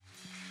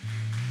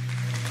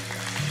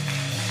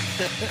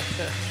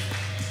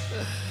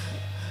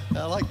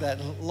I like that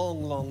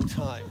long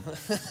time.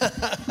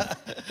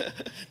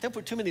 Don't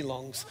put too many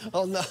longs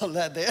on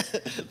that there.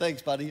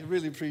 Thanks, buddy.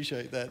 Really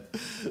appreciate that.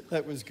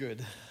 That was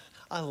good.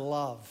 I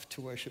love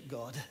to worship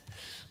God.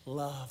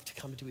 Love to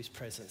come into his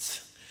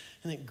presence.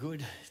 Isn't it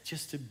good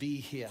just to be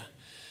here?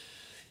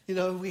 You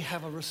know, we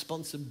have a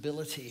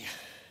responsibility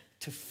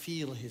to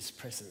feel his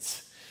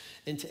presence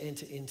and to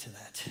enter into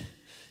that.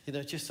 You know,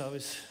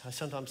 I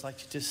sometimes like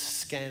to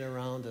just scan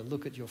around and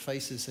look at your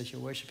faces as you're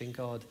worshiping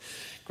God.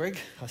 Greg,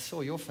 I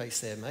saw your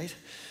face there, mate.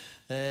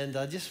 And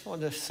I just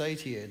want to say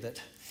to you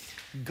that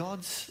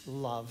God's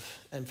love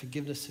and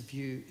forgiveness of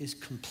you is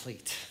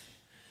complete.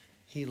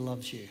 He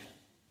loves you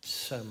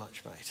so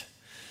much, mate.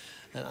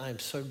 And I am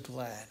so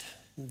glad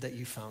that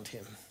you found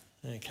him,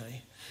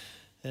 okay?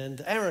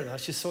 And Aaron, I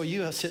just saw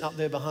you sitting up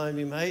there behind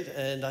me, mate,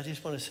 and I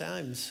just want to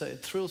say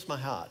it thrills my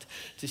heart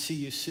to see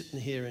you sitting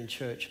here in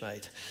church,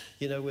 mate,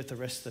 you know, with the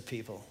rest of the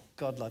people.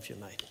 God loves you,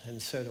 mate,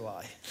 and so do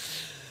I.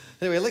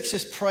 Anyway, let's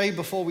just pray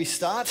before we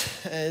start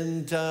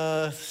and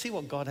see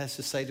what God has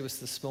to say to us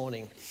this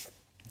morning.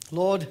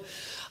 Lord,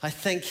 I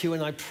thank you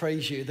and I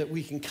praise you that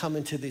we can come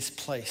into this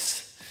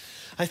place.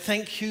 I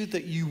thank you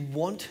that you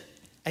want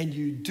and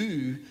you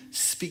do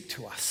speak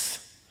to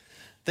us,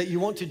 that you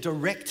want to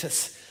direct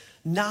us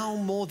now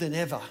more than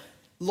ever.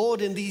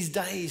 Lord, in these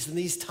days and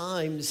these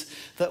times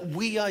that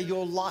we are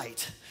your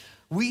light,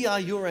 we are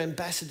your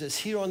ambassadors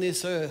here on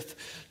this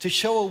earth to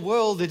show a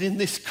world that in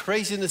this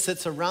craziness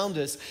that's around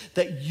us,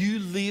 that you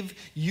live,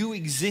 you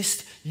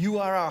exist, you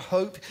are our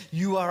hope,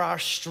 you are our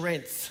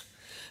strength.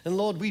 And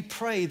Lord, we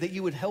pray that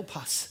you would help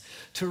us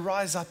to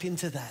rise up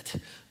into that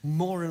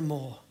more and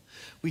more.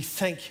 We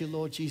thank you,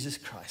 Lord Jesus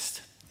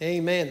Christ.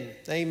 Amen.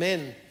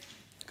 Amen.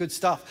 Good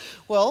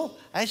stuff. Well,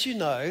 as you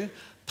know,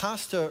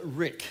 Pastor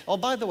Rick, oh,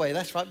 by the way,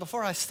 that's right,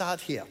 before I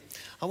start here,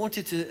 I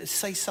wanted to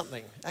say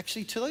something,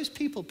 actually, to those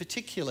people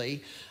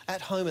particularly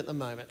at home at the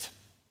moment.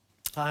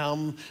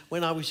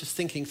 When I was just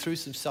thinking through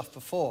some stuff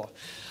before,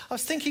 I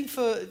was thinking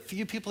for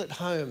you people at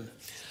home,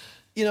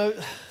 you know,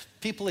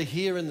 people are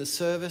here in the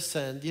service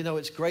and, you know,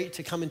 it's great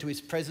to come into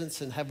his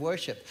presence and have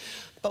worship.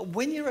 But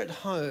when you're at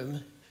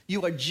home,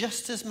 you are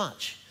just as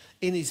much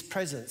in his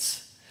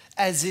presence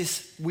as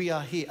we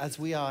are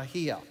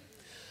here.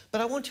 But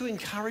I want to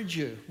encourage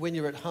you when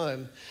you're at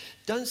home,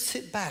 don't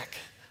sit back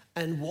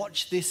and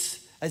watch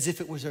this as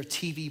if it was a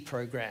TV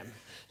program,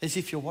 as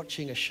if you're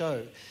watching a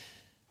show.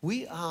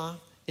 We are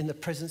in the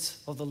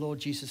presence of the Lord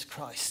Jesus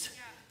Christ.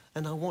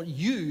 And I want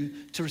you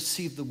to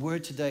receive the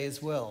word today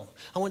as well.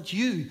 I want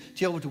you to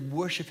be able to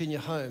worship in your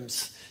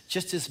homes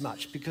just as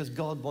much because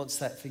God wants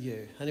that for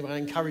you. Anyway, I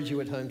encourage you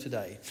at home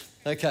today.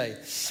 Okay.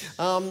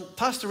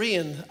 Pastor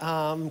Ian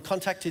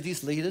contacted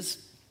his leaders.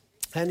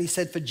 And he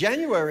said for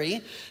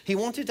January, he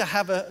wanted to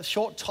have a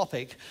short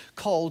topic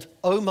called,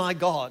 Oh My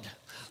God.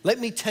 Let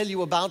me tell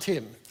you about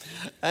him.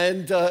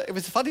 And it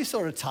was a funny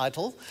sort of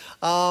title,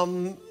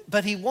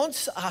 but he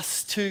wants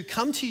us to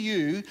come to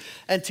you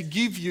and to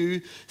give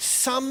you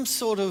some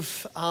sort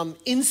of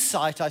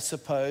insight, I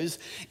suppose,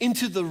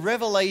 into the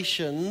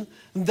revelation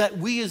that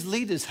we as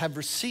leaders have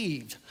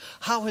received.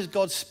 How has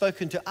God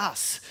spoken to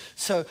us?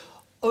 So,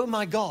 oh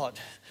my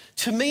God.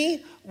 To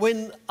me,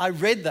 when I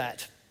read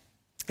that,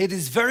 it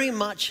is very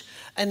much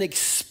an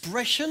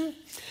expression.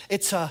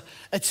 It's an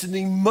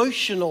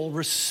emotional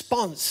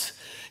response.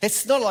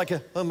 It's not like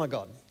oh my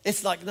God.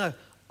 It's like, no,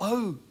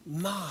 oh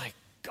my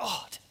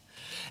God.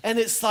 And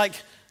it's like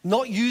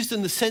not used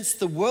in the sense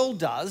the world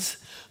does,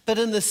 but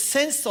in the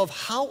sense of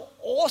how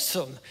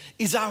awesome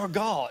is our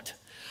God.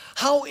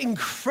 How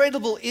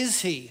incredible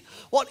is he?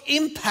 What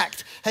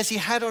impact has he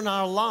had on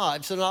our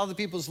lives and on other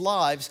people's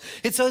lives?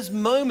 It's those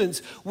moments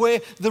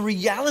where the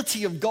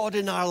reality of God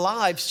in our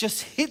lives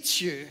just hits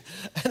you.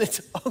 And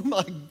it's, oh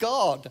my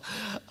God,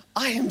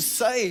 I am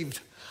saved.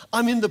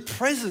 I'm in the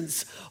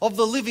presence of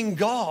the living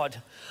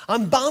God.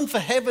 I'm bound for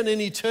heaven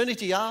and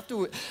eternity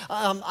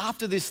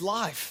after this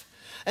life.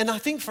 And I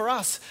think for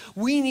us,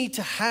 we need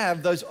to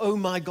have those oh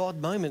my God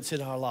moments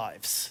in our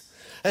lives.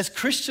 As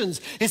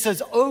Christians, it's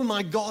those oh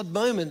my God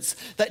moments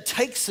that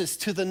takes us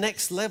to the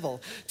next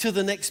level, to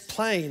the next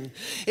plane.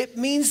 It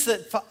means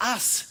that for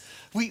us,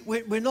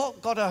 we're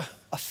not got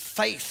a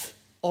faith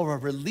or a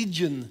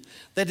religion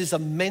that is a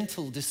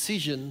mental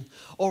decision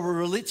or a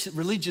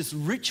religious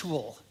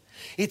ritual.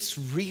 It's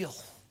real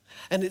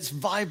and it's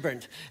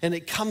vibrant and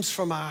it comes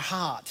from our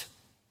heart.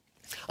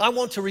 I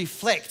want to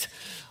reflect,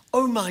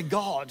 oh my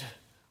God,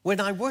 when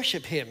I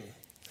worship him.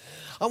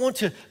 I want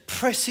to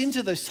press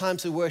into those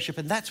times of worship,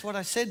 and that's what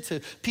I said to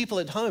people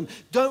at home.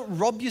 Don't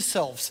rob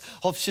yourselves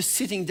of just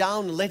sitting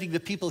down and letting the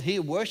people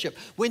here worship.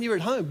 When you're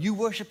at home, you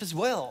worship as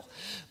well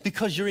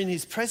because you're in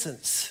his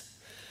presence.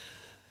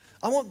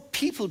 I want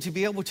people to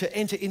be able to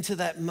enter into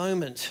that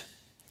moment.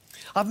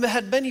 I've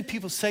had many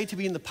people say to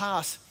me in the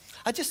past,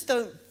 I just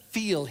don't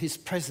feel his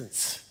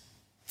presence.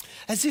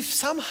 As if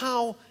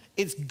somehow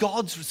it's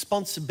God's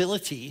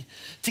responsibility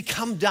to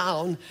come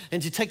down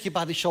and to take you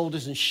by the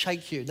shoulders and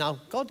shake you. Now,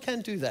 God can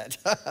do that.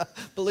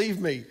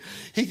 Believe me,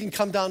 he can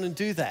come down and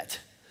do that.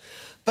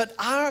 But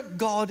our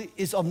God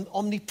is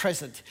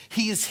omnipresent.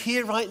 He is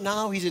here right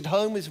now. He's at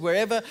home. He's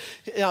wherever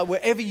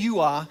you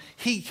are,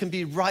 he can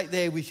be right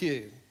there with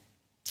you.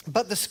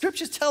 But the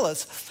scriptures tell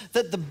us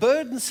that the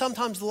burden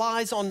sometimes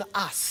lies on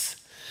us,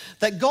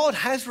 that God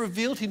has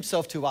revealed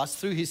himself to us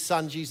through his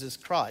son, Jesus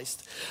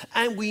Christ,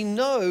 and we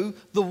know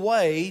the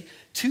way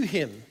to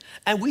him.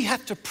 And we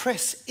have to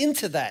press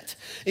into that.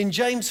 In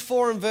James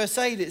 4 and verse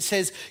 8, it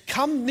says,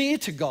 come near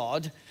to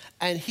God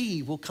and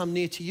he will come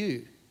near to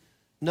you.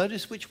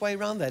 Notice which way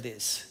around that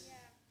is.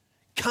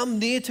 Come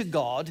near to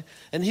God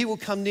and he will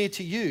come near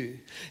to you.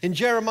 In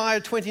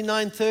Jeremiah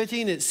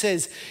 29:13 it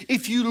says,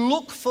 if you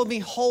look for me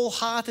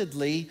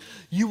wholeheartedly,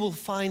 you will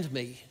find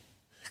me.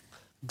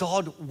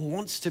 God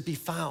wants to be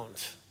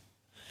found.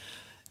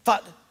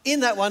 But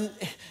in that one,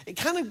 it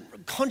kind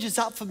of conjures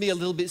up for me a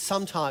little bit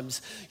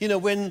sometimes. You know,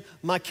 when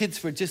my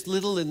kids were just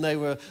little and they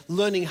were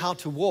learning how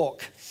to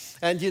walk.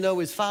 And you know,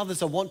 as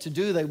fathers want to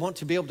do, they want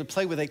to be able to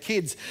play with their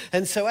kids.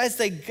 And so as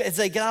they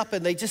get up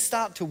and they just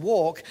start to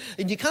walk,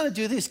 and you kind of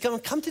do this,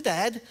 come to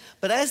dad.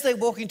 But as they're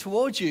walking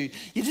towards you,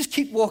 you just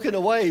keep walking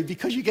away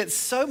because you get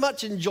so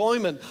much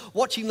enjoyment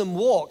watching them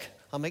walk.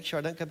 I'll make sure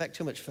I don't go back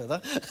too much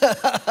further.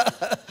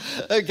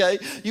 Okay,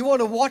 you want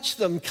to watch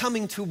them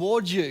coming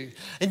towards you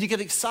and you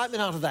get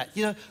excitement out of that.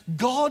 You know,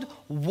 God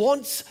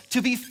wants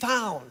to be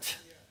found.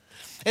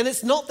 And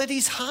it's not that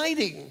he's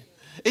hiding.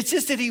 It's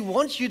just that he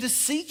wants you to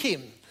seek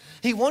him.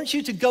 He wants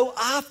you to go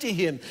after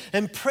him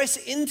and press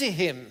into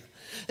him.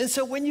 And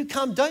so when you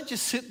come, don't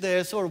just sit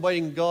there sort of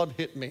waiting, God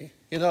hit me,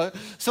 you know,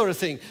 sort of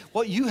thing.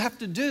 What you have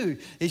to do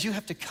is you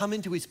have to come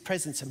into his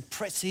presence and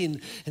press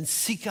in and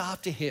seek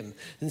after him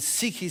and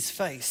seek his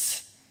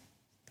face.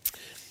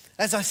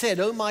 As I said,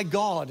 oh my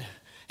God,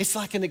 it's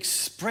like an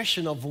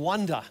expression of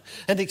wonder,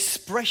 an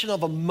expression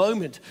of a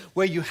moment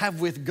where you have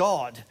with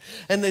God.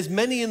 And there's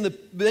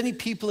many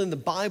people in the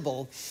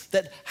Bible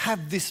that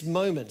have this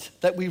moment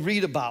that we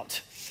read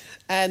about,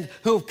 and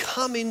who have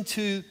come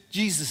into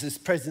Jesus'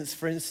 presence,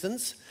 for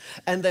instance,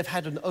 and they've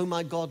had an oh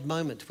my God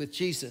moment with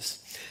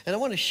Jesus. And I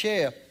want to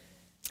share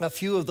a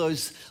few of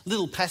those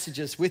little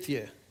passages with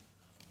you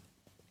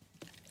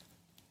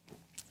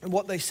and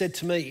what they said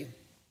to me.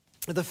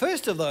 The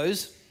first of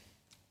those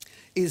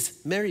is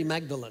Mary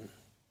Magdalene.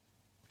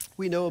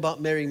 We know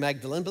about Mary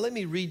Magdalene, but let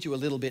me read you a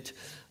little bit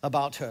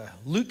about her.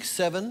 Luke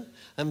 7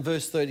 and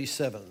verse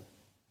 37.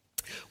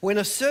 When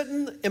a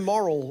certain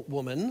immoral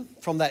woman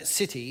from that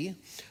city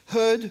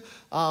heard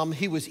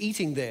he was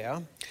eating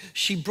there,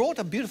 she brought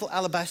a beautiful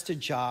alabaster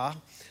jar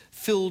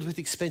filled with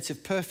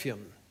expensive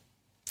perfume.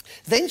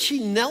 Then she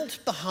knelt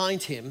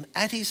behind him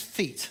at his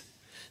feet.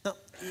 Now,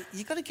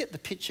 you've got to get the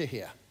picture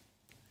here.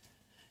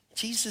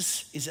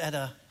 Jesus is at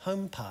a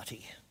home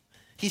party.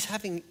 He's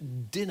having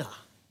dinner,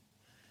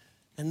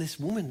 and this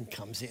woman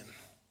comes in.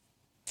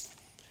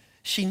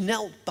 She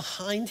knelt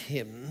behind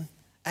him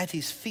at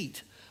his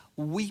feet,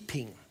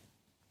 weeping.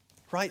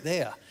 Right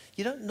there.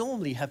 You don't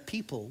normally have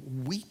people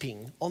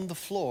weeping on the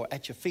floor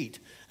at your feet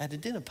at a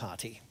dinner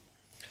party.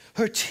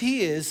 Her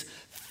tears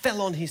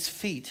fell on his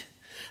feet,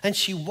 and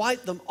she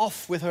wiped them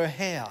off with her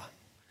hair.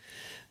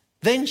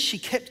 Then she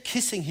kept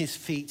kissing his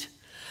feet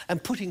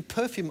and putting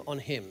perfume on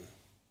him.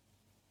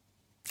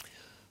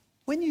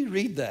 When you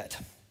read that,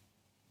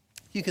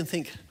 you can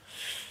think,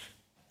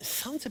 it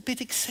sounds a bit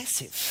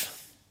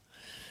excessive.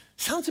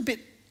 Sounds a bit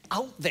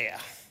out there.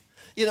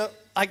 You know,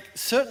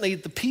 certainly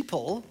the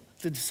people,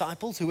 the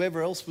disciples,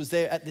 whoever else was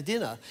there at the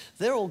dinner,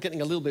 they're all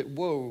getting a little bit,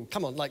 whoa,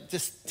 come on,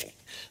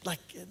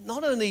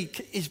 not only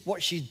is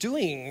what she's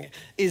doing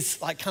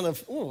is like kind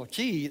of, oh,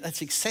 gee,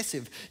 that's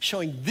excessive,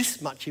 showing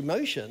this much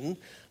emotion,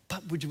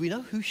 but do we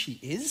know who she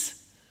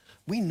is?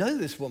 We know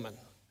this woman.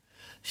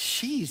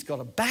 She's got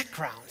a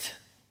background.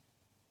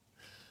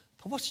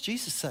 But what's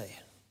Jesus say?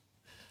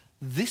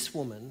 This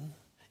woman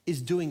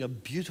is doing a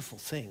beautiful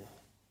thing.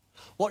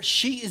 What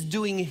she is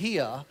doing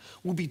here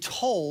will be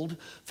told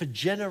for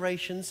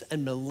generations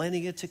and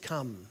millennia to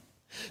come.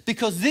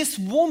 Because this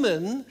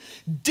woman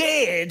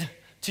dared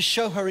to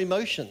show her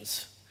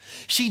emotions.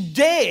 She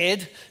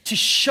dared to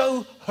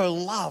show her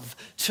love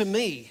to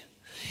me.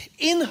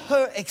 In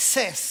her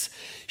excess,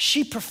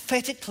 she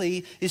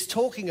prophetically is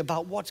talking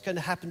about what's going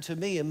to happen to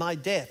me in my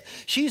death.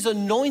 She's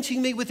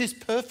anointing me with this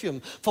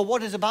perfume for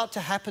what is about to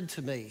happen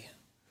to me.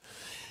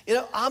 You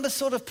know, I'm a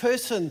sort of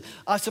person,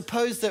 I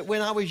suppose that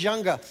when I was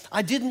younger,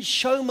 I didn't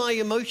show my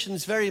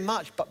emotions very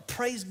much, but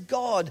praise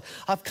God,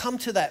 I've come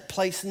to that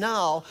place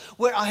now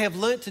where I have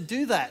learned to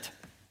do that.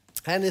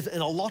 And in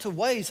a lot of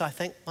ways, I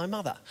thank my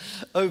mother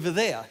over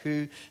there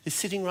who is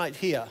sitting right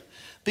here,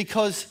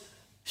 because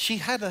she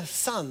had a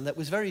son that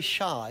was very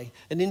shy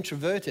and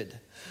introverted.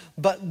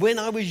 But when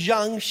I was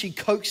young, she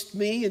coaxed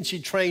me and she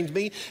trained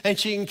me and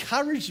she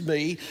encouraged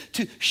me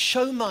to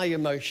show my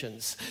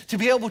emotions, to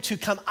be able to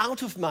come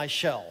out of my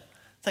shell.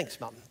 Thanks,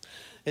 Mum.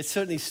 It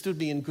certainly stood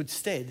me in good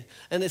stead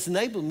and it's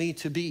enabled me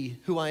to be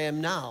who I am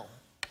now.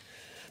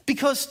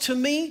 Because to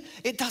me,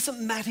 it doesn't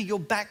matter your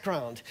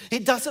background.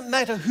 It doesn't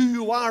matter who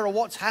you are or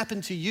what's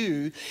happened to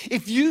you.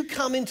 If you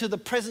come into the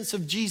presence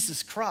of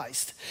Jesus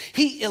Christ,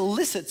 he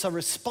elicits a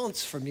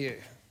response from you.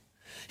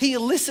 He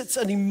elicits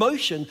an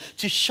emotion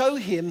to show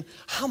him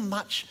how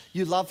much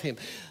you love him.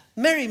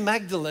 Mary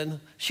Magdalene,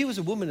 she was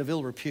a woman of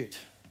ill repute.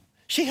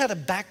 She had a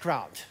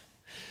background,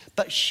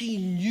 but she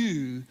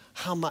knew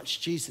how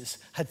much Jesus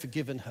had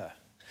forgiven her.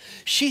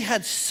 She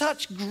had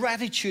such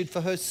gratitude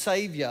for her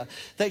Savior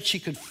that she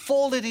could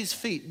fall at his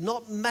feet,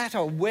 not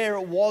matter where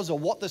it was or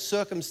what the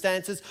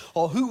circumstances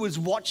or who was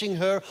watching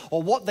her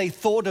or what they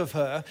thought of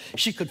her.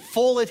 She could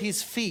fall at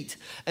his feet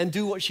and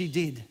do what she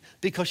did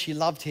because she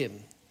loved him.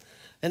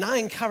 And I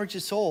encourage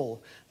us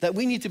all that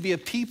we need to be a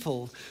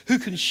people who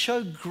can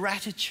show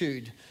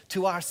gratitude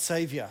to our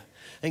Savior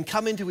and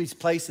come into his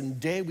place and,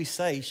 dare we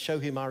say, show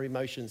him our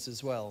emotions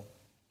as well.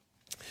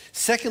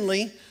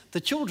 Secondly,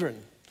 the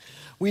children.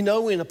 We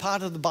know in a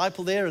part of the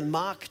Bible there in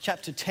Mark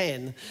chapter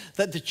 10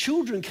 that the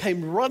children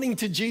came running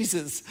to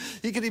Jesus.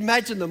 You can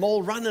imagine them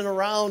all running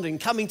around and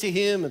coming to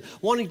him and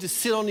wanting to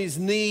sit on his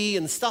knee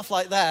and stuff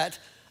like that.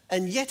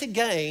 And yet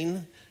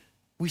again,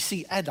 we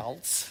see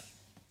adults,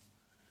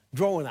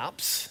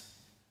 grown-ups,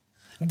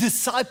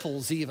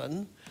 disciples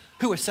even,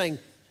 who are saying,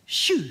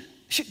 shoo,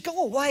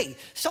 go away.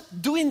 Stop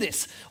doing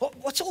this.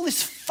 What's all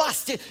this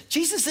fuss?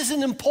 Jesus is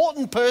an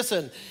important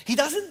person. He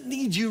doesn't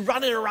need you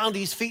running around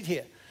his feet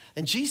here.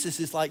 And Jesus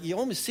is like, you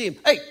almost see him,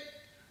 hey,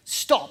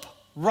 stop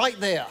right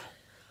there.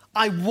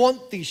 I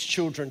want these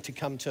children to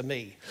come to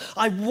me.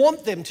 I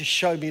want them to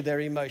show me their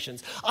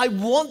emotions. I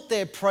want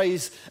their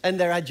praise and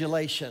their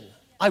adulation.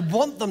 I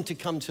want them to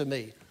come to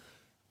me.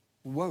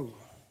 Whoa.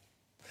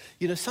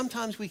 You know,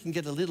 sometimes we can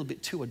get a little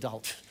bit too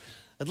adult,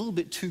 a little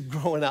bit too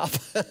grown up,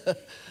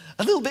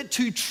 a little bit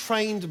too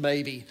trained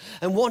maybe,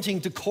 and wanting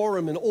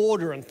decorum and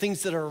order and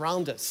things that are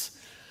around us.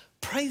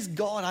 Praise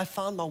God, I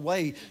found my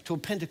way to a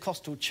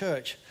Pentecostal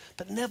church,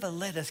 but never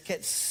let us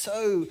get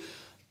so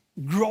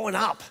grown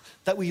up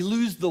that we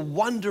lose the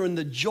wonder and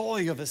the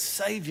joy of a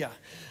Savior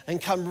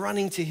and come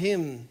running to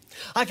him.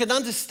 I can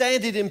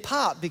understand it in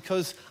part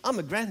because I'm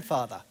a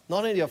grandfather,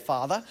 not only a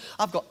father.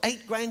 I've got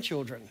 8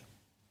 grandchildren.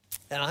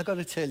 And I've got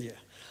to tell you,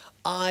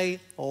 I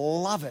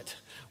love it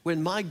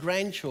when my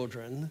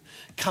grandchildren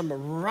come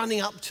running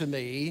up to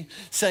me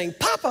saying,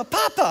 Papa,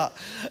 Papa,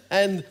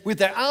 and with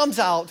their arms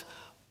out.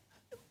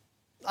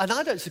 And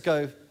I don't just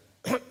go,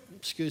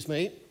 excuse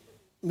me,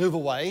 move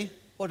away.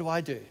 What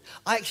do?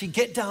 I actually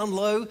get down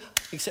low,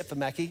 except for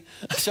Mackie.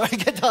 So I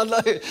get down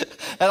low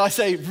and I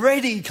say,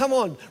 ready, come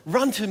on,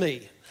 run to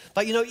me.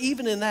 But you know,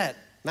 even in that,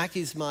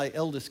 Mackie's my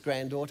eldest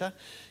granddaughter.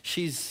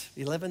 She's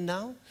 11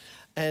 now,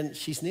 and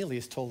she's nearly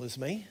as tall as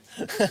me.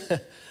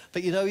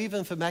 But you know,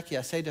 even for Mackie,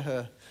 I say to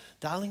her,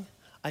 darling,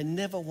 I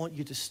never want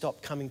you to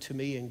stop coming to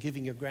me and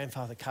giving your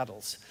grandfather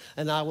cuddles.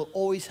 And I will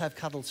always have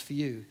cuddles for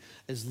you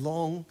as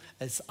long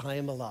as I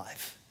am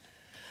alive.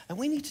 And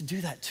we need to do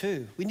that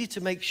too. We need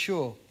to make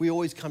sure we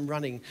always come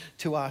running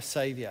to our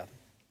Savior.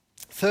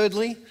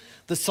 Thirdly,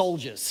 the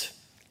soldiers.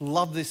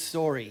 Love this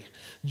story.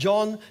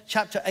 John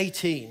chapter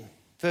 18,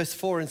 verse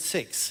 4 and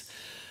 6.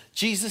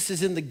 Jesus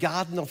is in the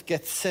Garden of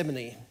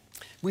Gethsemane.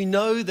 We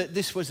know that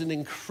this was an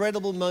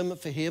incredible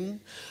moment for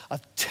him, a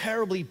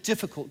terribly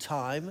difficult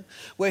time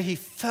where he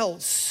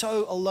felt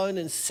so alone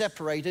and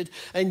separated,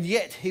 and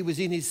yet he was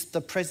in the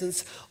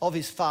presence of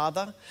his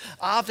Father.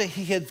 After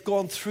he had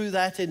gone through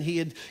that and he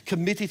had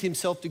committed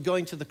himself to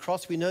going to the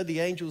cross, we know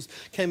the angels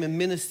came and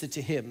ministered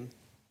to him.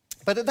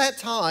 But at that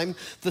time,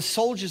 the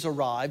soldiers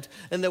arrived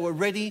and they were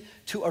ready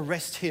to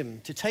arrest him,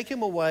 to take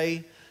him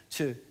away,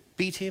 to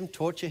beat him,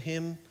 torture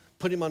him,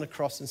 put him on a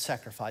cross and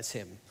sacrifice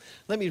him.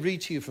 Let me read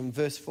to you from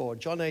verse 4,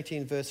 John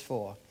 18, verse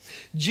 4.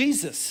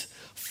 Jesus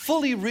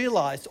fully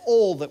realized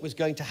all that was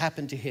going to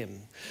happen to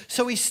him.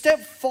 So he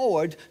stepped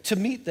forward to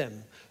meet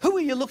them. Who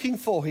are you looking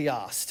for? He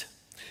asked.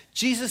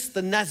 Jesus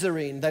the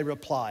Nazarene, they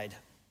replied.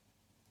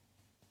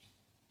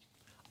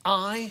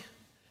 I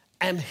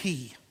am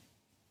he,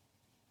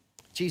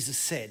 Jesus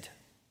said.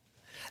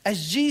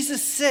 As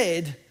Jesus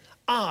said,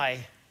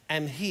 I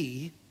am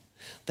he,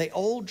 they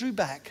all drew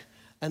back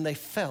and they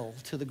fell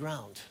to the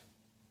ground.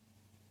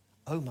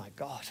 Oh my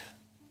God.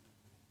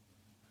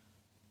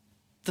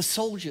 The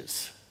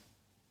soldiers,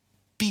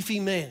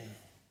 beefy men,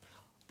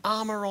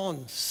 armor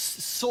on,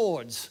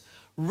 swords,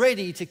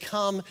 ready to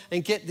come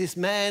and get this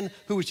man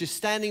who was just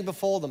standing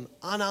before them,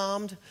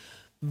 unarmed,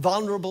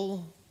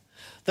 vulnerable.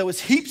 There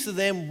was heaps of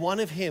them, one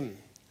of him.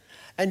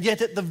 And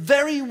yet at the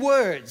very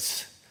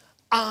words,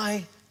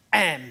 I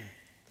am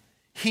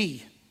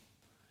he,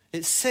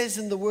 it says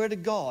in the Word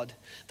of God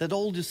that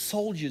all the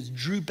soldiers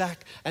drew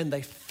back and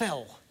they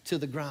fell to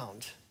the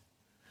ground.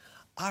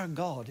 Our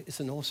God is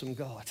an awesome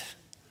God.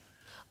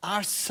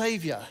 Our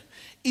Savior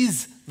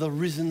is the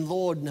risen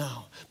Lord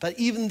now. But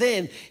even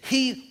then,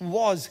 he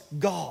was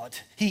God.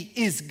 He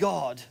is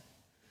God.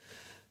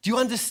 Do you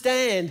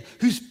understand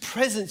whose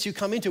presence you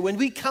come into? When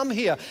we come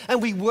here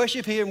and we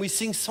worship here and we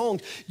sing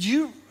songs, do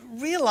you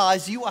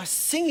realize you are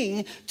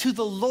singing to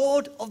the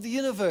Lord of the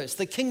universe,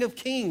 the King of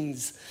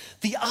Kings,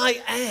 the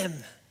I am.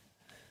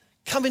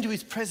 come into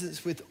his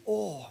presence with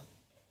awe.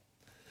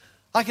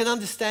 I can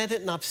understand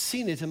it, and I've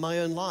seen it in my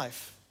own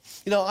life.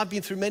 You know, I've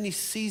been through many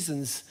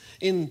seasons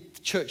in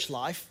church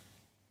life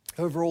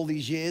over all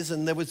these years,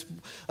 and there was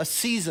a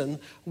season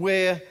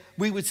where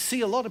we would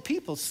see a lot of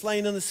people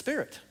slain in the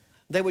Spirit.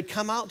 They would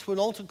come out to an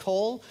altar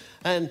call,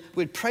 and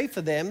we'd pray for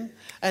them,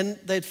 and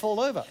they'd fall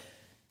over.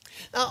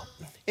 Now,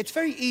 it's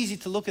very easy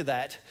to look at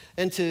that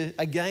and to,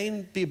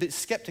 again, be a bit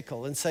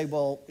skeptical and say,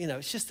 well, you know,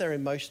 it's just their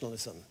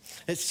emotionalism.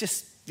 It's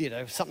just, you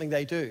know, something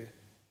they do.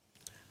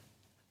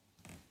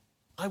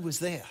 I was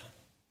there.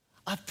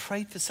 I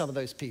prayed for some of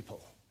those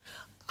people.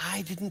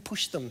 I didn't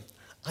push them.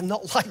 I'm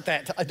not like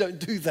that. I don't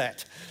do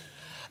that.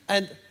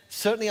 And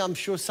certainly I'm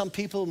sure some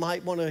people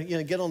might want to, you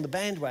know, get on the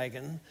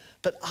bandwagon,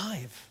 but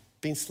I've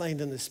been slain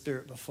in the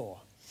Spirit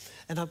before.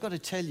 And I've got to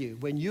tell you,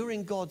 when you're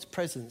in God's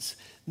presence,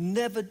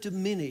 never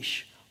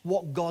diminish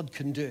what God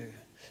can do.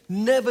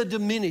 Never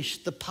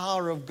diminish the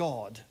power of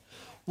God.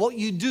 What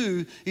you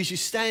do is you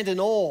stand in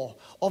awe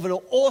of an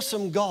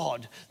awesome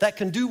God that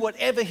can do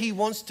whatever he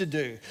wants to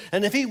do.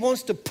 And if he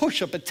wants to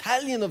push a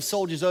battalion of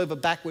soldiers over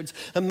backwards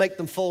and make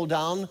them fall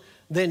down,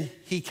 then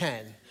he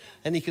can.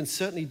 And he can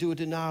certainly do it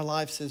in our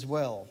lives as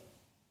well.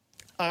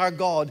 Our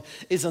God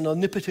is an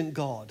omnipotent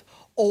God,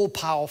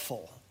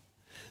 all-powerful.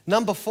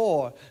 Number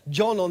 4,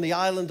 John on the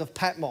island of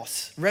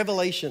Patmos,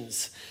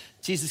 Revelations.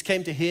 Jesus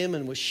came to him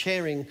and was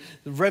sharing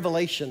the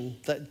revelation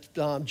that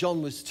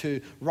John was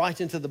to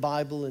write into the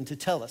Bible and to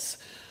tell us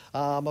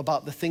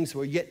about the things that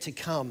were yet to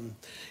come.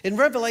 In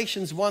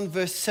Revelations 1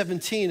 verse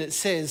 17 it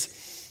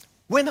says,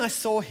 when I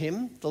saw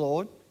him, the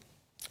Lord,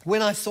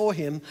 when I saw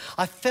him,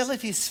 I fell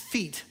at his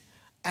feet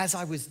as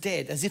I was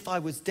dead, as if I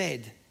was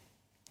dead.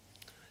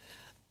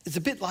 It's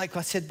a bit like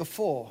I said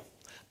before,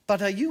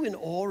 but are you in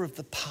awe of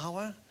the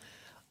power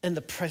and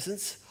the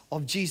presence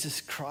of Jesus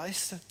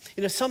Christ?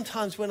 You know,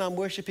 sometimes when I'm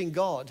worshiping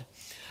God,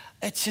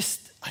 it's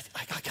just,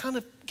 I kind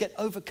of get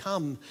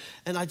overcome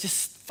and I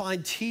just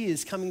find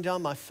tears coming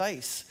down my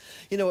face.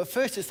 You know, at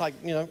first it's like,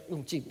 you know,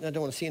 oh, gee, I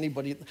don't want to see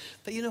anybody.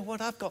 But you know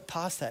what? I've got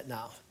past that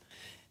now.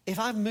 If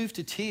I've moved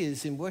to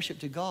tears in worship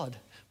to God,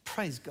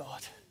 praise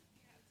God.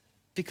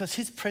 Because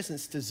his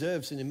presence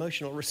deserves an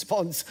emotional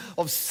response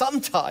of some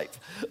type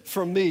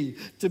from me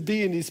to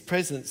be in his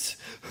presence.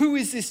 Who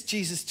is this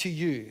Jesus to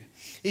you?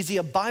 Is he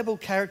a Bible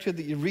character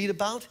that you read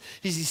about?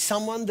 Is he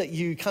someone that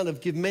you kind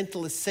of give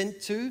mental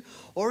assent to?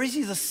 Or is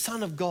he the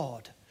Son of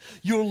God,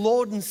 your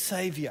Lord and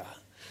Savior,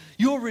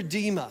 your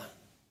Redeemer?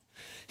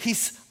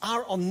 He's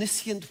our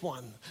omniscient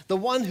one, the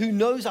one who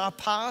knows our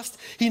past,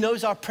 he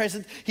knows our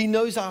present, he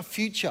knows our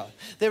future.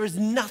 There is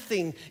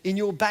nothing in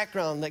your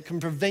background that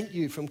can prevent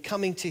you from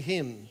coming to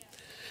him.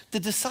 The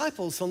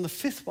disciples, on the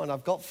 5th one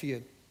I've got for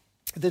you,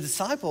 the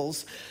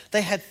disciples,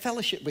 they had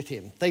fellowship with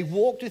him. They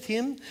walked with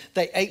him,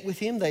 they ate with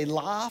him, they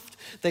laughed,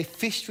 they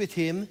fished with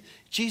him.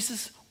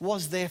 Jesus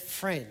was their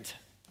friend.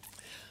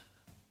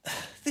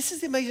 This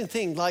is the amazing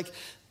thing. Like,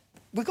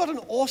 we've got an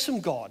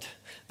awesome God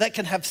that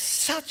can have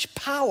such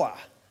power,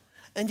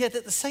 and yet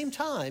at the same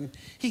time,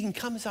 he can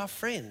come as our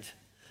friend.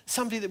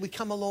 Somebody that we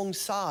come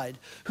alongside,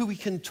 who we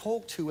can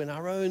talk to in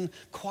our own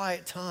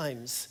quiet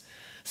times.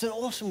 It's an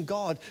awesome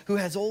God who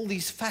has all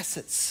these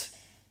facets.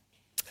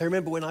 I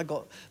remember when I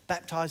got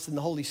baptized in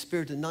the Holy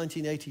Spirit in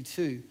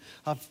 1982.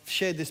 I've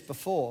shared this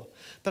before,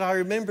 but I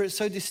remember it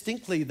so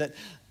distinctly that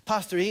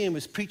Pastor Ian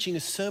was preaching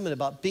a sermon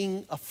about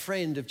being a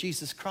friend of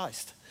Jesus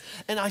Christ.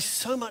 And I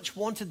so much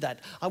wanted that.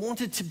 I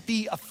wanted to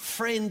be a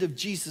friend of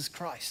Jesus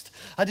Christ.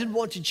 I didn't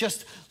want to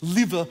just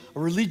live a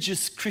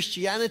religious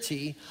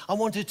Christianity. I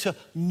wanted to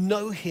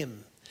know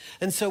him.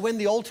 And so when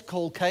the altar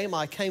call came,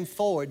 I came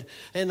forward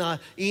and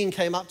Ian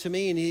came up to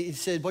me and he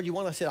said, what do you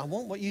want? I said, I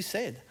want what you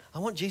said. I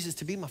want Jesus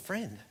to be my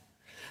friend.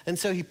 And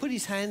so he put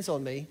his hands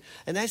on me,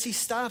 and as he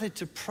started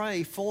to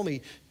pray for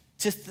me,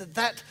 just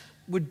that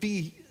would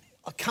be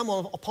come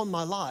upon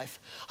my life,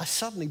 I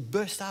suddenly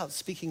burst out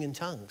speaking in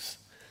tongues.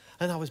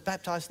 And I was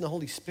baptized in the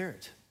Holy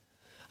Spirit.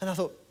 And I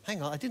thought,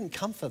 hang on, I didn't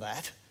come for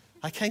that.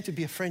 I came to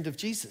be a friend of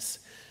Jesus.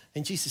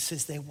 And Jesus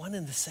says they're one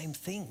and the same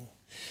thing.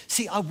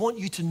 See, I want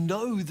you to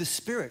know the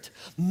Spirit,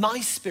 my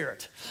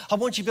Spirit. I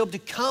want you to be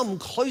able to come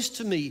close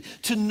to me,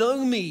 to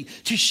know me,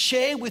 to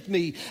share with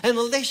me. And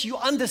unless you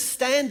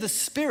understand the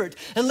Spirit,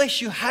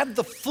 unless you have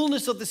the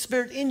fullness of the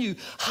Spirit in you,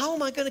 how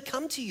am I going to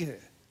come to you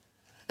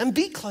and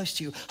be close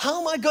to you?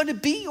 How am I going to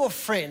be your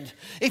friend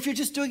if you're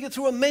just doing it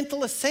through a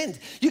mental assent?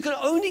 You can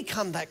only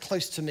come that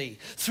close to me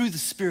through the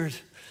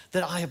Spirit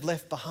that I have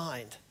left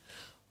behind.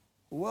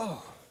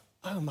 Whoa,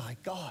 oh my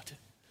God.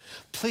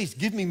 Please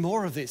give me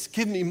more of this.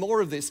 Give me more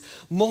of this,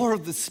 more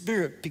of the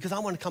Spirit, because I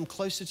want to come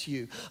closer to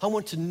you. I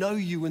want to know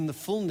you in the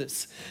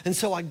fullness. And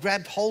so I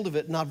grabbed hold of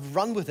it and I've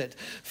run with it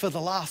for the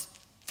last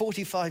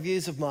 45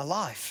 years of my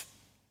life.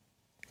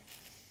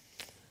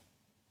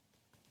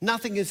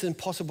 Nothing is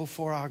impossible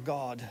for our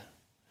God.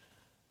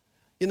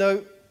 You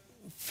know,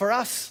 for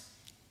us,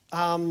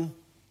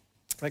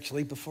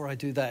 actually, before I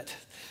do that,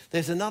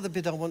 there's another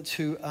bit I want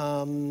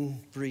to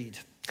read.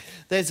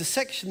 There's a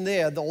section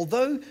there that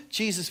although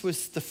Jesus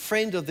was the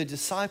friend of the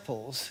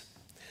disciples,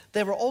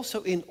 they were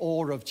also in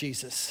awe of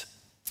Jesus.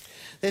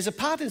 There's a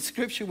part in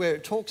Scripture where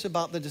it talks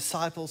about the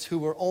disciples who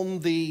were on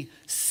the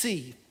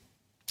sea,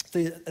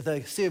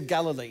 the Sea of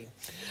Galilee,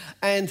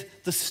 and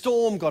the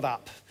storm got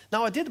up.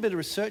 Now, I did a bit of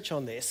research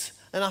on this,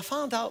 and I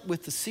found out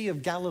with the Sea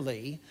of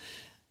Galilee,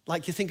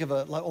 like you think of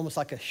almost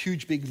like a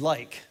huge big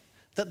lake,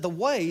 that the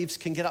waves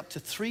can get up to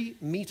 3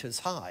 meters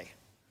high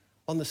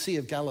on the Sea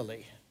of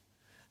Galilee.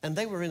 And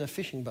they were in a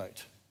fishing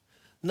boat.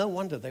 No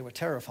wonder they were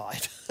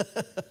terrified.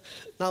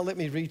 Now let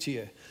me read to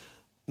you.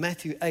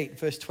 Matthew 8,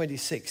 verse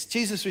 26.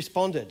 Jesus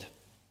responded,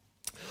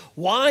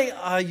 "Why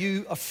are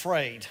you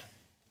afraid?"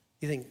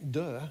 You think,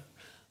 duh.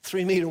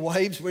 3-meter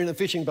waves, we're in a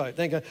fishing boat.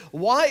 They go,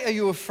 "Why are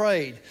you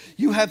afraid?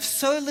 You have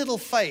so little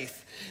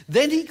faith."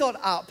 Then he got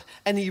up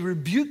and he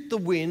rebuked the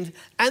wind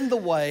and the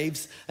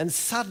waves, and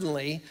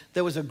suddenly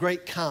there was a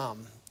great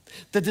calm.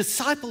 The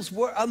disciples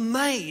were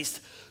amazed.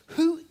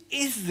 "Who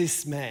is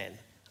this man?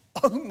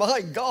 Oh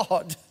my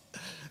God,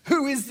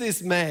 who is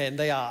this man?"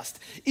 they asked.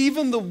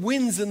 "Even the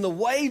winds and the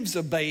waves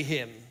obey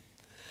him."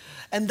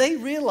 And they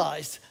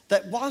realized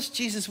that whilst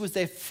Jesus was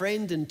their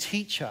friend and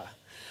teacher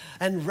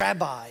and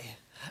rabbi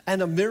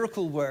and a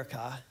miracle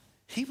worker,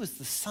 he was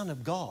the Son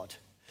of God.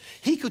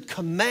 He could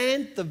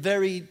command the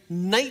very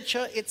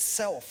nature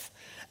itself,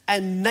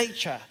 and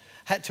nature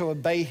had to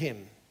obey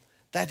him.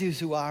 That is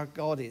who our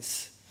God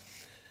is.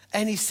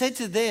 And he said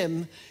to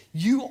them,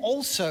 "You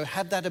also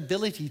have that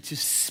ability to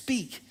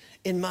speak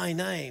in my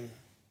name."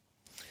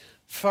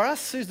 For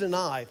us, Susan and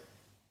I,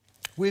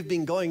 we've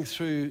been going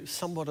through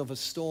somewhat of a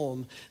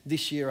storm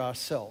this year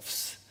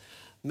ourselves.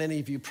 Many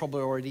of you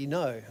probably already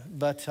know,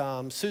 but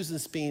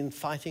Susan's been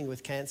fighting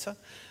with cancer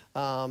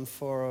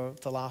for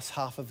the last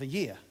half of a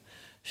year.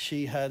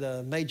 She had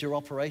a major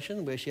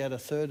operation where she had a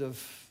third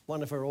of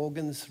one of her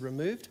organs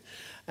removed,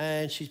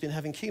 and she's been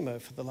having chemo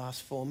for the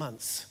last 4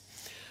 months.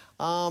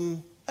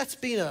 That's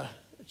been a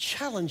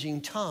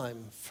challenging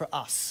time for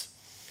us.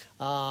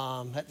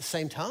 At the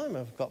same time,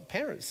 I've got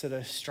parents that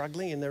are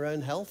struggling in their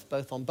own health,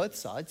 both on both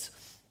sides,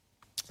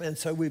 and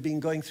so we've been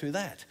going through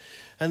that.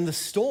 And the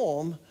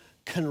storm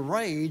can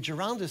rage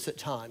around us at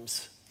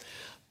times.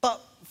 But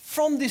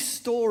from this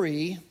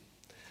story,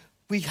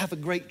 we have a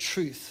great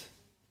truth.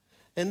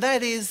 And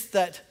that is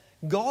that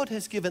God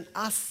has given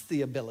us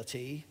the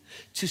ability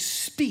to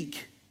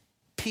speak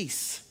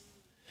peace,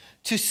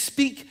 to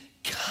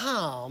speak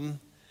calm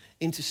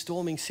into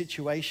storming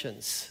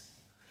situations.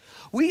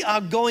 We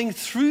are going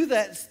through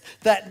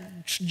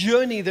that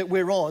journey that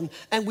we're on,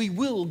 and we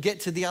will get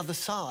to the other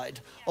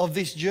side of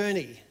this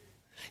journey.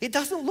 It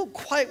doesn't look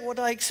quite what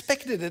I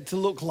expected it to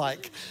look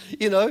like.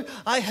 You know,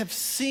 I have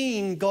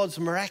seen God's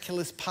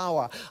miraculous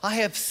power. I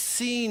have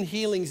seen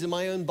healings in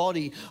my own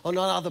body or on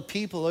other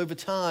people over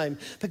time.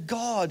 But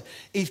God,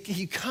 if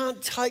you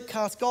can't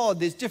typecast God,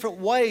 there's different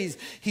ways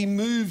he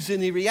moves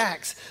and he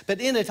reacts.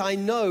 But in it, I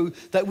know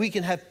that we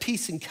can have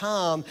peace and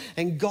calm,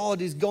 and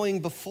God is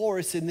going before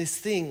us in this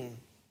thing.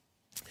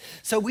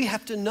 So we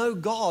have to know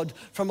God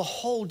from a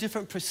whole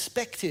different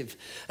perspective,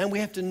 and we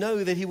have to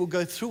know that he will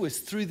go through us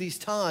through these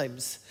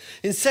times.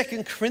 In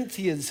 2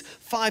 Corinthians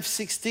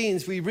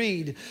 5:16 we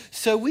read,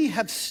 "So we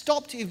have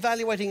stopped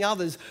evaluating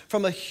others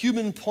from a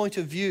human point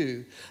of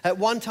view. At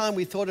one time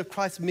we thought of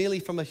Christ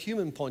merely from a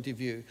human point of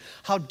view.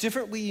 How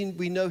different we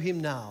know him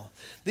now.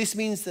 This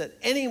means that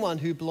anyone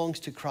who belongs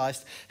to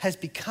Christ has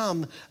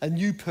become a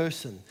new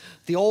person.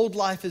 The old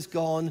life is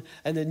gone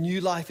and a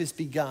new life has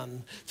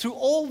begun." Through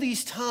all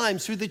these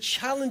times, through the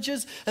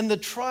challenges and the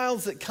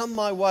trials that come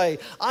my way,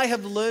 I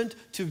have learned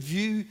to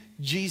view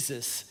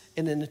Jesus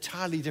in an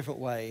entirely different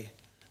way.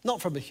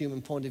 Not from a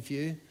human point of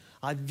view.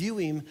 I view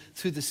him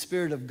through the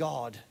Spirit of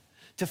God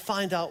to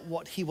find out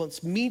what he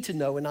wants me to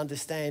know and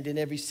understand in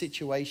every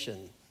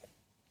situation.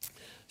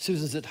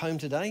 Susan's at home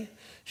today.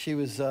 She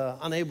was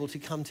unable to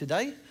come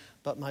today,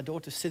 but my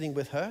daughter's sitting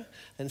with her.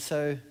 And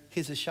so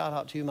here's a shout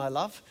out to you, my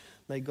love.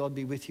 May God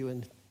be with you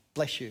and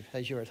bless you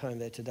as you're at home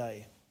there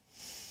today.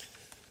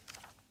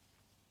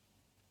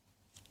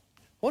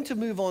 I want to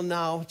move on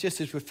now, just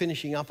as we're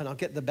finishing up, and I'll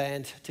get the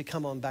band to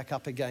come on back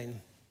up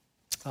again,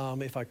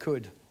 if I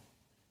could.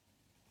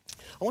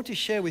 I want to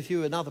share with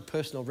you another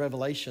personal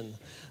revelation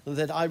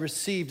that I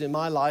received in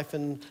my life,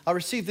 and I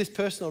received this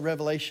personal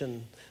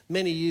revelation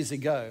many years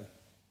ago.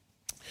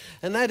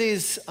 And that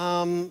is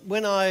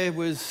when I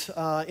was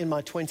in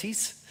my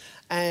 20s,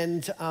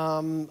 and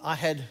I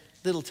had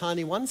little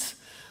tiny ones,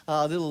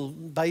 little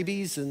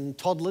babies and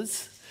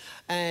toddlers,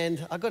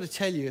 and I've got to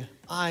tell you,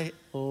 I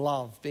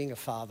love being a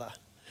father.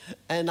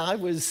 And I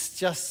was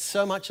just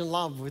so much in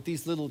love with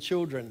these little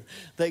children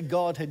that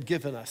God had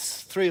given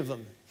us, 3 of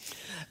them.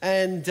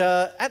 And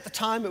at the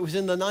time, it was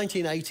in the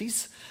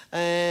 1980s,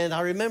 and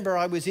I remember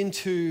I was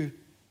into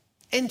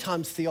end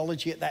times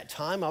theology at that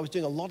time. I was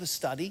doing a lot of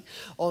study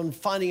on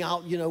finding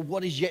out,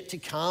 what is yet to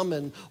come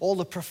and all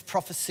the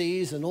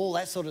prophecies and all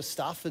that sort of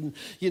stuff. And,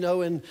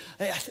 and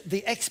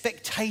the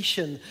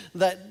expectation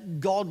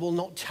that God will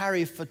not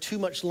tarry for too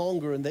much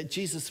longer and that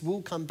Jesus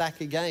will come back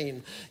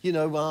again,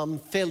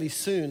 fairly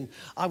soon.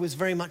 I was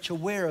very much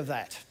aware of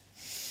that.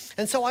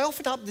 And so I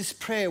offered up this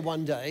prayer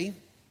one day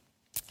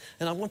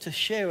And I want to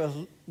share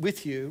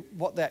with you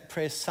what that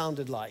prayer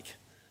sounded like.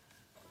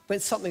 It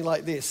went something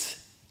like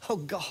this. Oh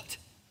God,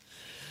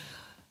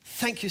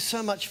 thank you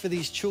so much for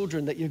these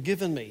children that you've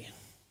given me.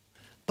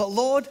 But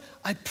Lord,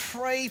 I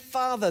pray,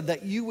 Father,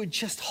 that you would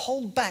just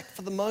hold back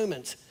for the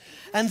moment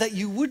and that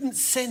you wouldn't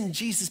send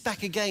Jesus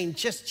back again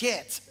just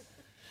yet.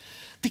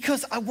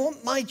 Because I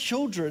want my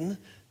children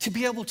to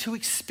be able to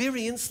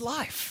experience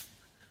life.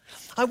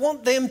 I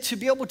want them to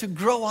be able to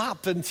grow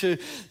up and to,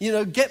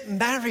 get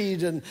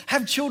married and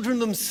have children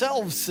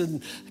themselves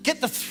and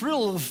get the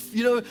thrill of,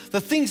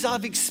 the things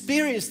I've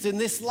experienced in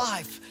this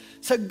life.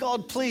 So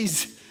God,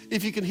 please,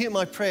 if you can hear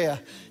my prayer,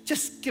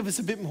 just give us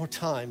a bit more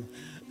time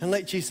and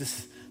let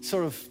Jesus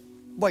sort of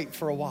wait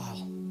for a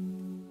while.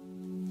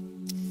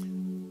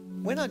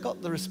 When I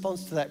got the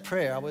response to that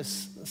prayer, I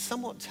was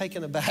somewhat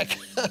taken aback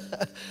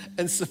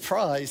and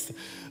surprised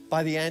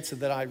by the answer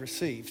that I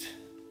received.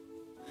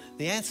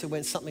 The answer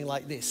went something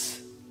like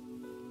this.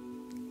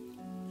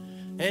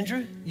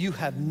 Andrew, you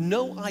have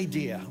no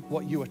idea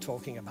what you are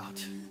talking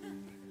about.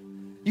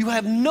 You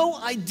have no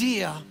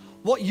idea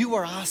what you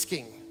are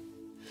asking.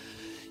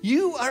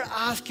 You are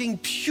asking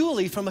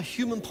purely from a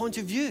human point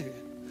of view.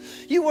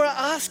 You are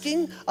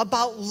asking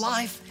about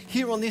life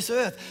here on this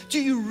earth.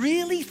 Do you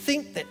really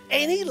think that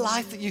any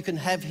life that you can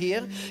have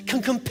here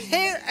can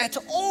compare at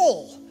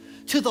all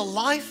to the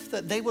life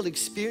that they will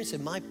experience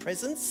in my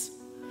presence?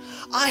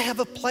 I have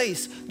a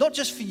place, not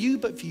just for you,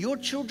 but for your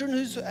children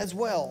as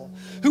well,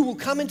 who will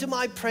come into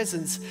my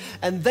presence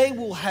and they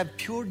will have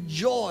pure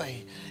joy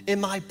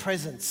in my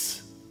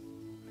presence.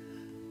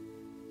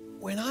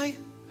 When I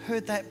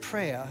heard that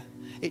prayer,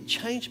 it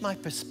changed my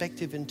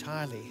perspective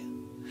entirely.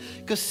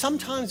 Because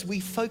sometimes we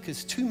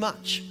focus too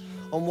much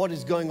on what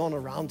is going on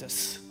around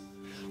us.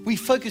 We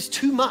focus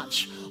too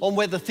much on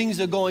whether things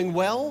are going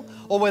well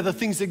or whether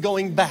things are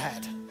going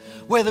bad.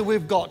 Whether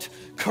we've got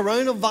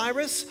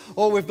coronavirus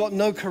or we've got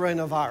no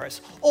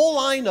coronavirus. All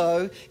I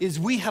know is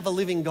we have a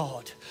living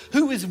God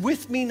who is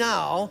with me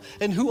now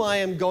and who I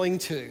am going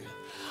to.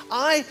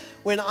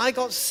 When I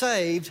got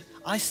saved,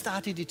 I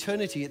started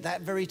eternity at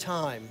that very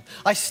time.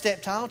 I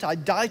stepped out, I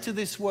died to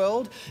this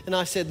world, and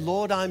I said,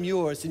 Lord, I'm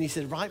yours. And he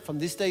said, right, from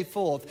this day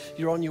forth,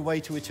 you're on your way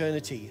to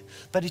eternity.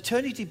 But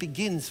eternity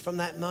begins from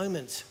that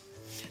moment.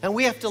 And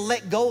we have to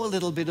let go a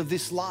little bit of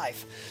this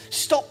life.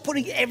 Stop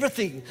putting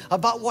everything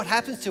about what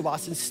happens to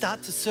us and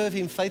start to serve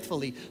him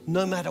faithfully,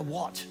 no matter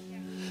what.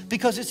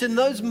 Because it's in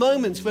those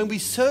moments when we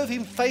serve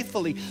him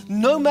faithfully,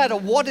 no matter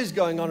what is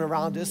going on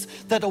around us,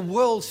 that a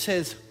world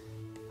says,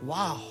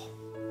 wow,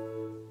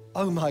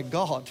 oh my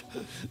God,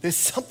 there's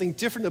something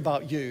different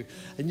about you.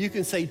 And you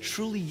can say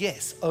truly,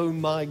 yes, oh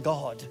my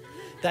God.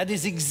 That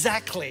is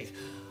exactly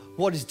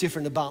what is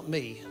different about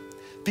me.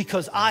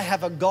 Because I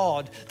have a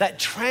God that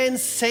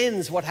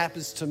transcends what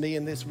happens to me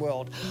in this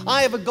world.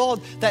 I have a God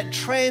that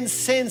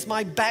transcends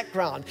my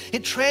background.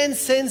 It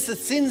transcends the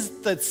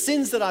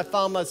sins that I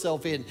found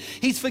myself in.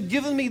 He's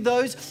forgiven me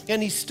those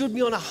and he's stood me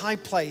on a high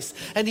place.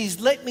 And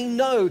he's let me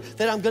know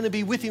that I'm going to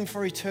be with him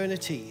for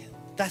eternity.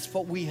 That's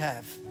what we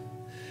have.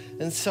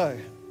 And so,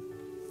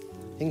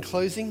 in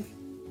closing,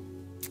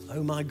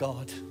 oh my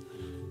God,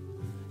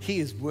 he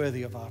is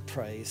worthy of our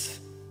praise.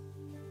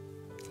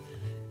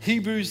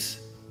 Hebrews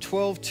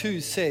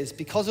 12:2 says,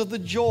 because of the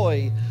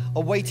joy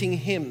awaiting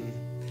him,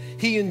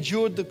 he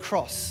endured the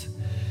cross,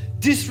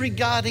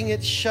 disregarding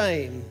its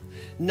shame.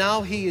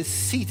 Now he is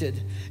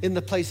seated in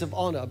the place of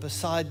honor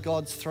beside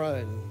God's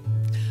throne.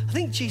 I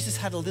think Jesus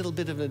had a little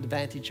bit of an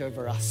advantage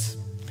over us.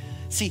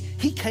 See,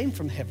 he came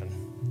from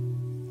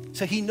heaven,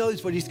 so he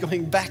knows what he's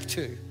going back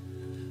to.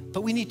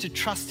 But we need to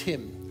trust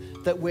him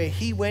that where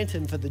he went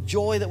and for the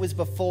joy that was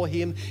before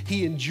him,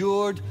 he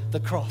endured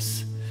the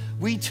cross.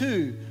 We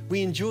too,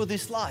 we endure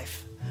this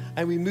life.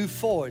 And we move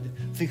forward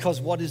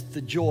because what is the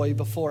joy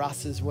before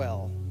us as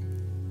well?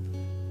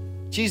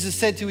 Jesus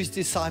said to his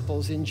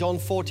disciples in John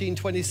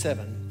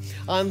 14:27,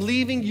 I'm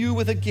leaving you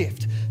with a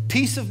gift,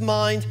 peace of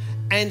mind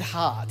and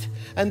heart.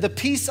 And the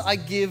peace I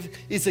give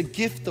is a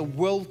gift the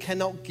world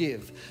cannot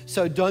give.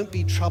 So don't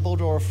be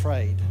troubled or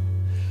afraid.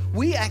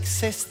 We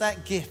access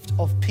that gift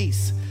of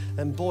peace.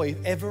 And boy,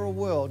 if ever a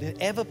world, if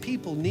ever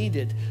people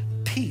needed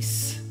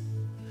peace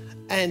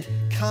and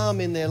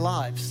calm in their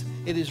lives,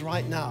 it is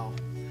right now.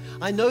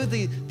 I know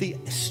the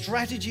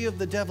strategy of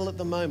the devil at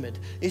the moment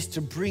is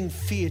to bring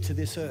fear to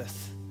this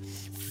earth,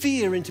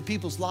 fear into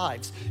people's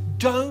lives.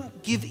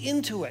 Don't give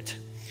into it.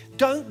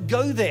 Don't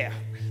go there,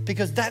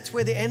 because that's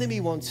where the enemy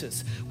wants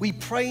us. We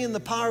pray in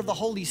the power of the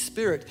Holy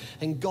Spirit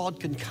and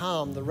God can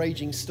calm the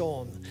raging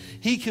storm.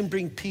 He can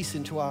bring peace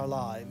into our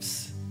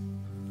lives.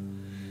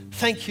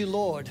 Thank you,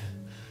 Lord,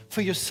 for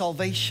your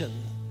salvation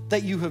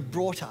that you have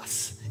brought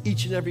us,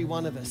 each and every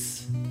one of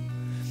us.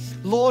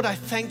 Lord, I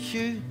thank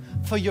you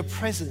for your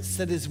presence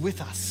that is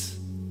with us.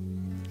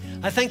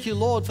 I thank you,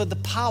 Lord, for the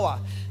power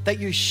that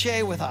you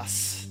share with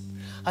us.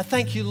 I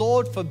thank you,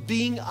 Lord, for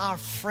being our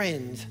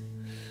friend.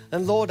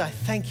 And Lord, I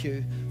thank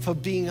you for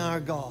being our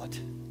God.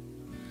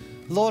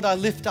 Lord, I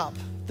lift up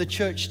the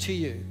church to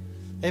you.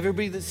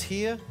 Everybody that's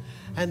here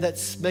and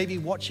that's maybe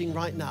watching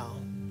right now.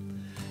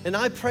 And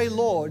I pray,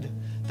 Lord,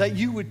 that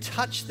you would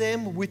touch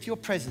them with your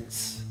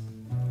presence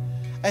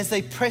as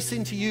they press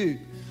into you.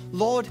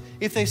 Lord,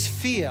 if there's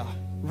fear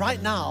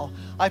right now,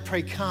 I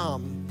pray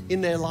calm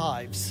in their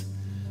lives,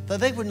 that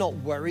they would not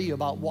worry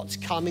about what's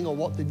coming or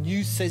what the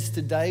news says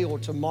today or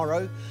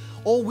tomorrow.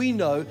 All we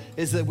know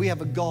is that we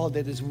have a God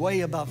that is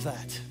way above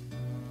that.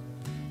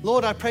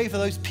 Lord, I pray for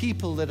those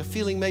people that are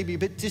feeling maybe a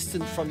bit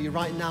distant from you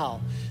right now,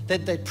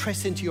 that they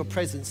press into your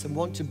presence and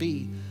want to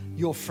be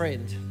your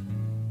friend.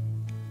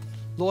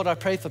 Lord, I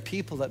pray for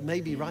people that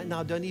maybe right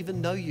now don't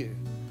even know you.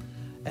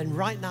 And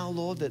right now,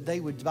 Lord, that they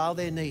would bow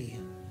their knee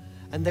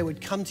and they would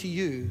come to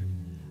you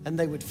and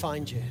they would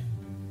find you.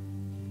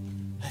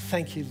 I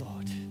thank you,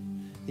 Lord,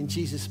 in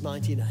Jesus'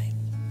 mighty name.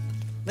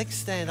 Let's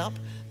stand up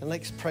and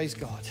let's praise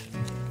God.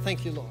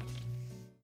 Thank you, Lord.